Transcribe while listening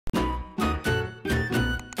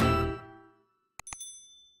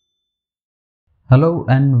Hello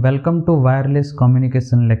and welcome to Wireless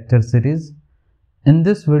Communication lecture series. In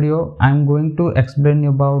this video, I am going to explain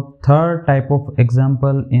about third type of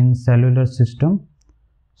example in cellular system.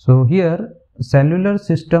 So here, cellular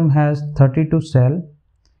system has 32 cells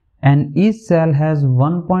and each cell has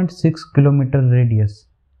 1.6 kilometer radius.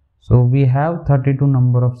 So we have 32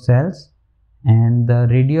 number of cells and the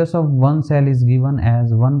radius of one cell is given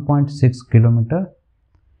as 1.6 kilometer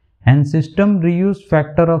and system reuse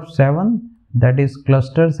factor of 7, that is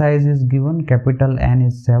cluster size is given, capital N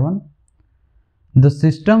is 7. The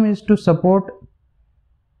system is to support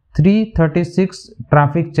 336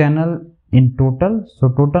 traffic channel in total. So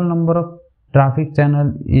total number of traffic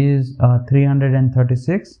channel is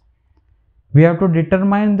 336. We have to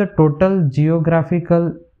determine the total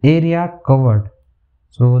geographical area covered.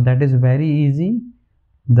 So that is very easy.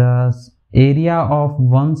 The area of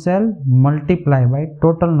one cell multiply by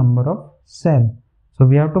total number of cell. So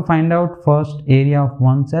we have to find out first area of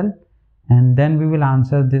one cell and then we will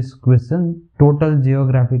answer this question, total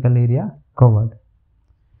geographical area covered.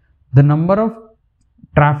 The number of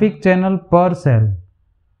traffic channel per cell.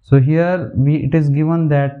 So here it is given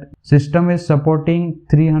that system is supporting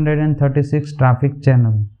 336 traffic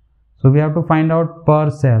channel. So we have to find out per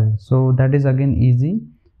cell. So that is again easy,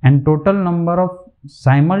 and total number of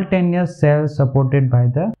simultaneous cells supported by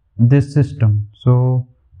this system. So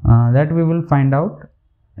that we will find out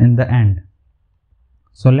in the end.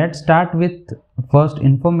 So let's start with first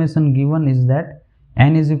information given is that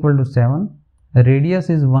n is equal to 7, radius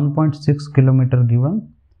is 1.6 kilometer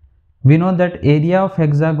given. We know that area of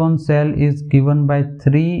hexagon cell is given by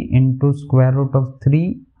 3 into square root of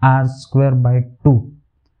 3 r square by 2.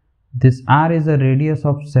 This r is the radius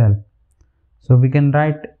of cell. So we can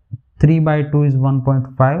write 3 by 2 is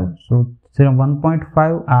 1.5. So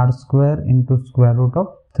 1.5 r square into square root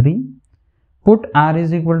of 3. Put r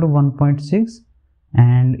is equal to 1.6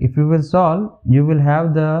 and if you will solve, you will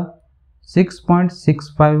have the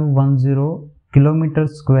 6.6510 kilometer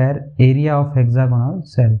square area of hexagonal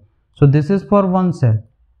cell. So this is for one cell.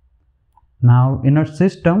 Now in our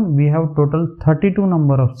system we have total 32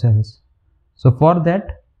 number of cells. So for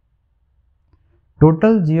that,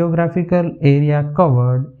 total geographical area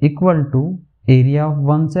covered equal to area of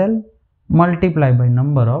one cell multiplied by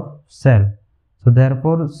number of cell. So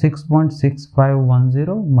therefore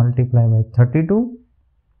 6.6510 multiplied by 32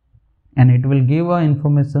 and it will give a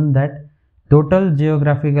information that total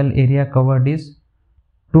geographical area covered is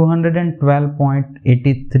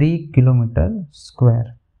 212.83 kilometer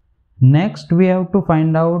square. Next we have to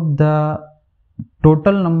find out the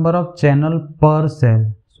total number of channel per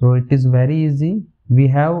cell. So it is very easy. We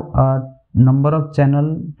have a number of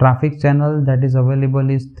traffic channel that is available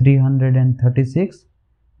is 336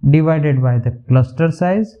 divided by the cluster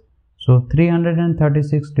size. So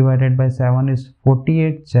 336 divided by 7 is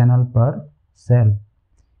 48 channel per cell.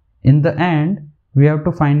 In the end, we have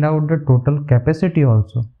to find out the total capacity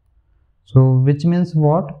also. So which means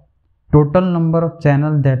what? Total number of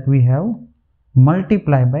channel that we have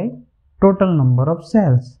multiply by total number of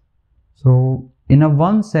cells. So in a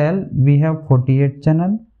one cell we have 48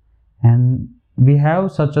 channel and we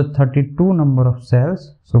have such a 32 number of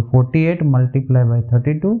cells. So 48 multiplied by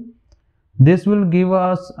 32. This will give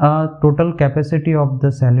us a total capacity of the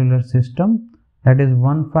cellular system, that is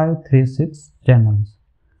 1536 channels.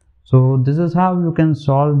 So this is how you can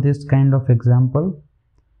solve this kind of example.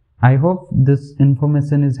 I hope this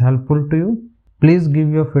information is helpful to you. Please give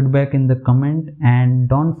your feedback in the comment and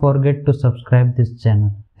don't forget to subscribe this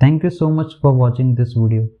channel. Thank you so much for watching this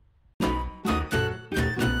video.